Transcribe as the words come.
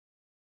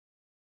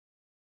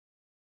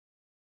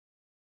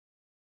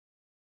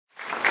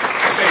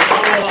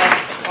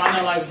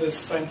organize this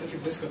scientific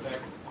discotheque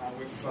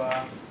with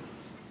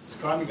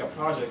describing a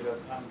project that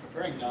I'm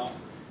preparing now.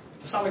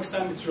 To some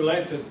extent, it's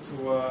related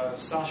to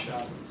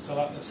Sasha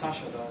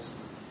does.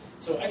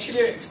 So actually,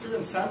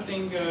 experience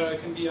sampling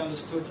can be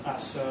understood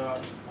as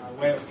a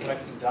way of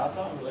collecting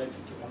data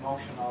related to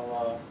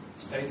emotional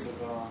states of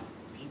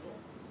people.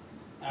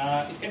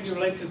 It can be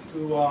related to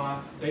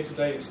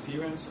day-to-day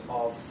experience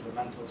of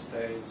mental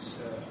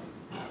states,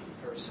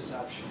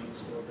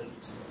 perceptions, or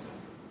beliefs, for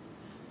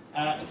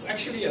example. It's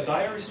actually a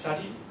diary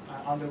study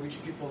under which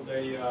people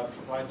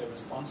provide their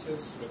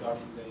responses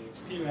regarding their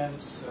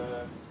experience,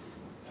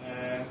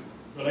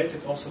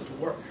 related also to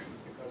work,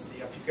 because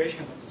the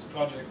application of this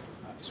project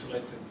is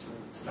related to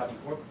studying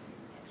work,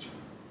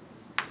 actually.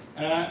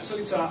 So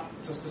it's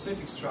a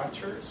specific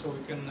structure, so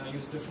we can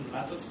use different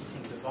methods,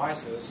 different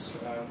devices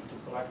to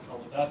collect all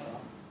the data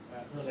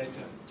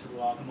related to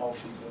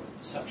emotions or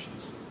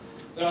perceptions.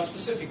 There are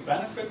specific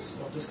benefits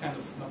of this kind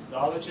of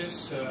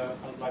methodologies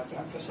I'd like to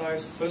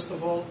emphasize. First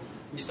of all,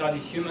 we study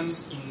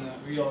humans in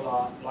real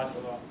life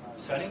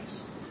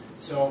settings.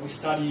 So we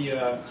study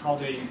how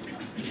they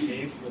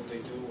behave, what they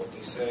do, what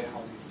they say,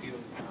 how they feel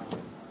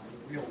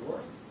in real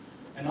world.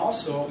 And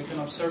also, we can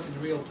observe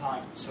in real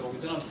time. So we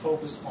do not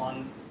focus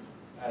on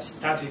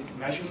static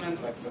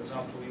measurement, like, for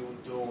example, we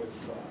would do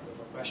with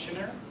a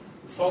questionnaire.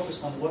 We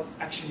focus on what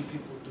actually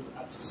people do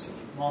at a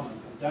specific moment.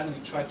 And then we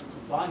try to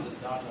combine this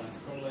data and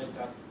correlate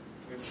that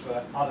with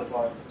other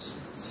variables,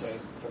 let's say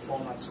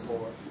performance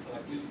or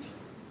productivity.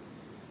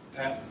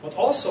 What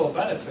also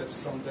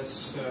benefits from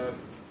this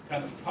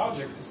kind of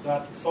project is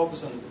that we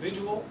focus on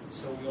individual,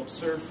 so we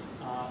observe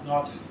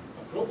not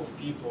a group of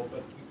people,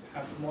 but we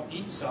have more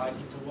insight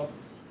into what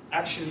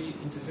actually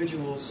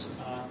individuals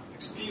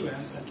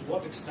experience and to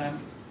what extent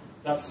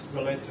that's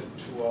related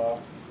to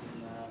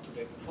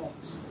their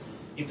performance.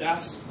 It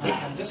has,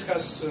 and this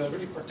has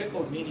really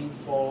particular meaning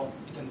for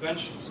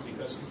interventions,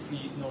 because if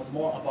we know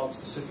more about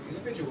specific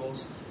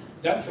individuals,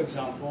 then, for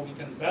example, we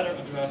can better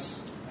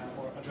address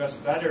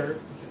better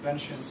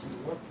interventions in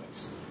the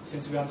workplace.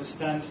 Since we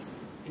understand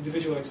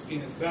individual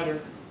experience better,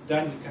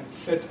 then we can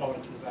fit our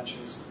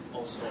interventions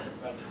also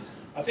better.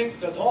 I think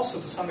that also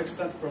to some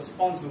extent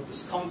corresponds with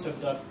this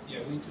concept that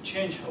we need to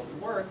change how we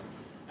work,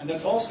 and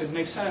that also it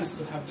makes sense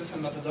to have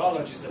different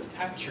methodologies that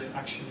capture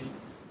actually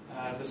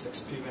this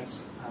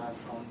experience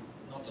from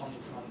not only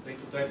from day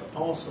to day, but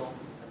also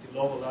at the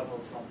lower level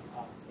from,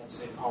 let's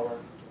say, hour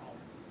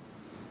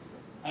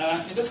to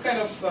hour. In this kind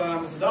of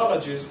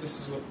methodologies, this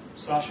is what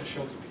Sasha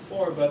showed you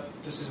before, but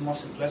this is more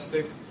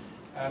simplistic.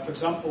 For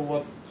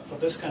example, for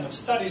this kind of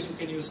studies, we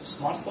can use a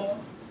smartphone,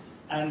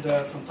 and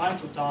from time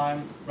to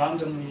time,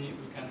 randomly,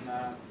 we can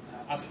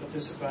ask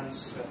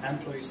participants,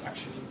 employees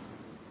actually,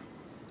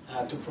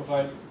 to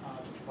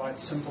provide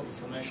simple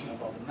information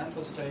about the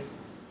mental state.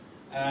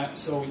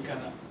 So we can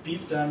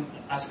beep them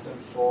and ask them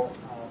for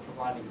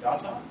providing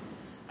data.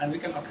 And we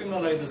can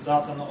accumulate this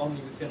data not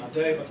only within a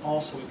day, but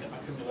also we can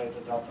accumulate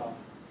the data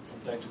from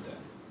day to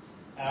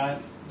day.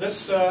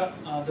 This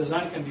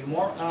design can be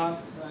more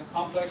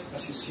complex.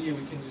 As you see,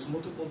 we can use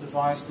multiple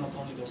devices, not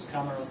only those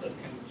cameras that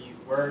can be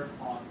wear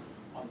on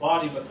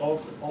body, but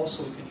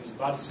also we can use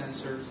body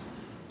sensors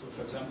to,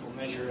 for example,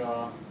 measure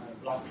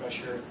blood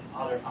pressure and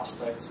other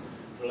aspects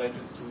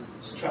related to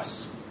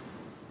stress.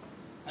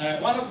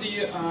 One of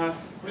the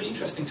really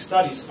interesting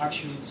studies,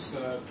 actually it's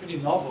pretty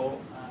novel,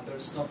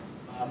 there's not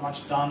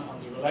much done on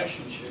the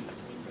relationship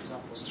between, for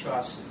example,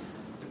 stress,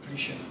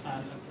 depletion,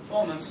 and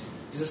performance,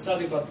 is a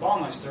study about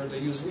Baumeister. They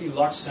use really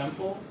large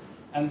sample,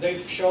 and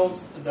they've showed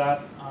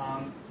that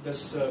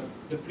this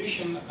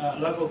depletion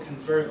level can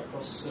vary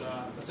across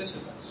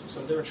participants.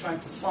 So they were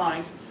trying to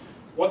find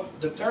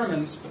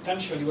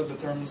potentially what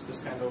determines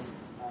this kind of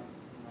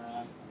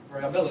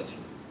variability.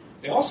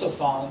 They also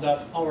found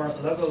that our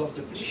level of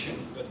depletion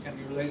that can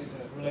be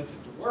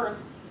related to work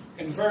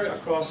can vary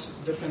across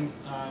different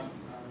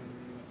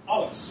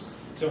hours.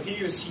 So here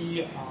you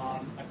see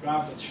a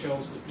graph that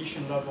shows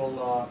depletion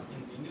level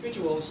in the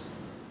individuals,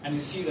 and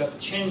you see that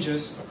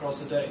changes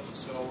across the day.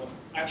 So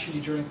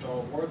actually during the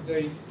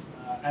workday,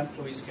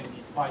 employees can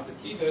be quite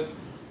depleted.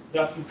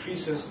 That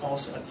increases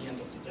also at the end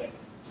of the day.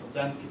 So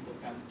then people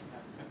can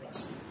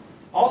rest.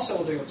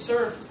 Also,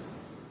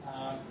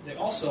 they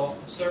also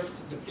observed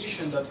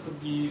depletion that could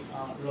be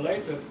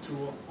related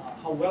to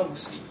how well we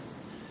sleep.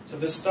 So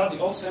this study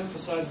also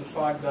emphasized the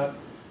fact that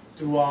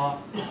to,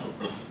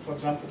 for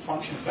example,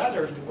 function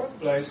better in the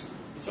workplace,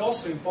 it's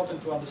also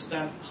important to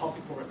understand how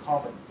people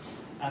recover.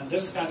 And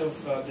this kind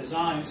of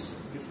designs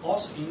give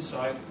also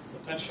insight,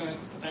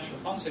 potential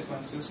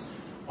consequences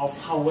of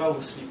how well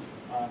we sleep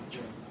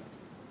during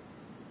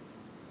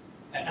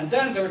the night. And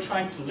then they were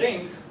trying to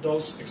link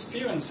those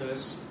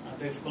experiences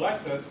they've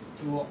collected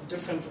to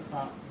different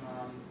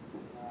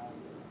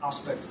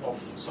aspects of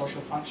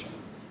social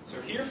functioning.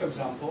 So here, for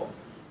example,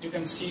 you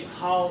can see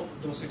how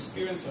those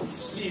experiences of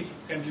sleep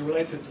can be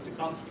related to the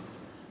conflict.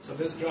 So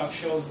this graph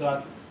shows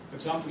that, for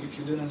example, if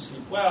you didn't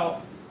sleep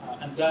well,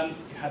 and then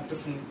you had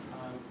different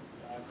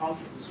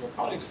conflict with your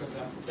colleagues, for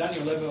example, then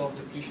your level of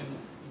depletion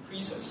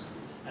increases.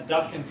 and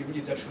that can be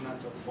really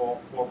detrimental for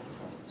work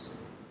performance.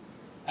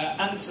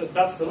 And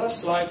that's the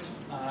last slide.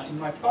 In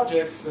my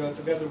project,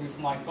 together with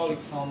my colleague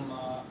from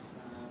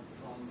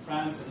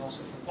France and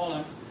also from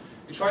Poland,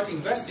 we try to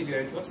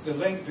investigate what's the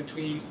link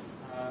between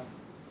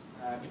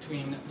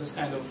this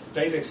kind of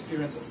daily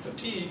experience of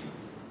fatigue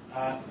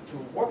to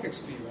work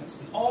experience,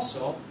 and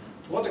also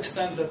to what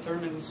extent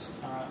determines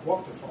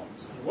work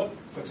performance, and what,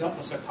 for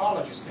example,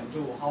 psychologists can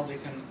do, how they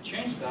can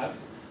change that,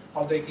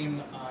 how they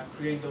can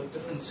create those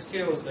different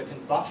skills that can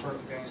buffer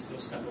against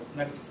those kind of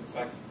negative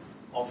effects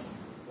of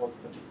work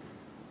fatigue.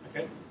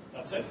 Okay,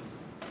 that's it.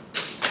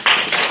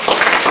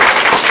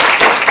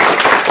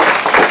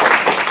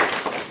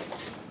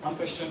 One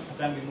question, and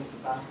then we move to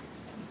panel.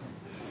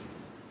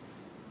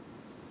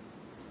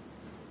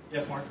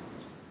 Yes, Mark?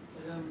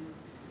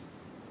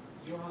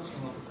 You're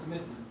asking of a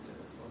commitment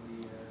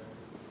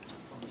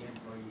from the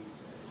employee.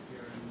 If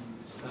you're in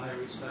this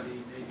diary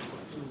study, maybe for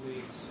 2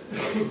 weeks,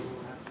 you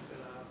will have to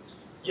fill out.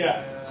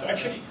 Yeah. So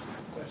actually,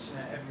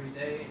 questionnaire every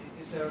day.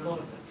 Is there a lot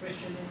of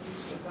attrition in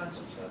these kinds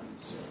of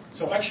studies?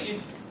 So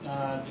actually,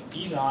 the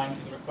design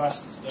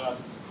requests that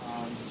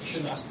you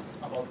shouldn't ask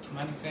about too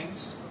many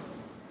things,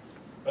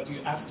 but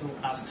you have to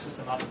ask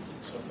systematically.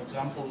 So, for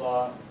example,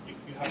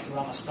 you have to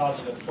run a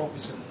study that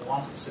focuses on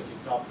one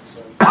specific topic.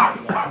 So, you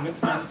have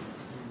commitment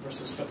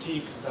versus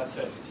fatigue. That's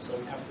it. So,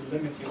 you have to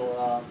limit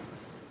your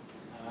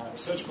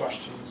research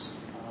questions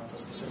for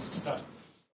specific study.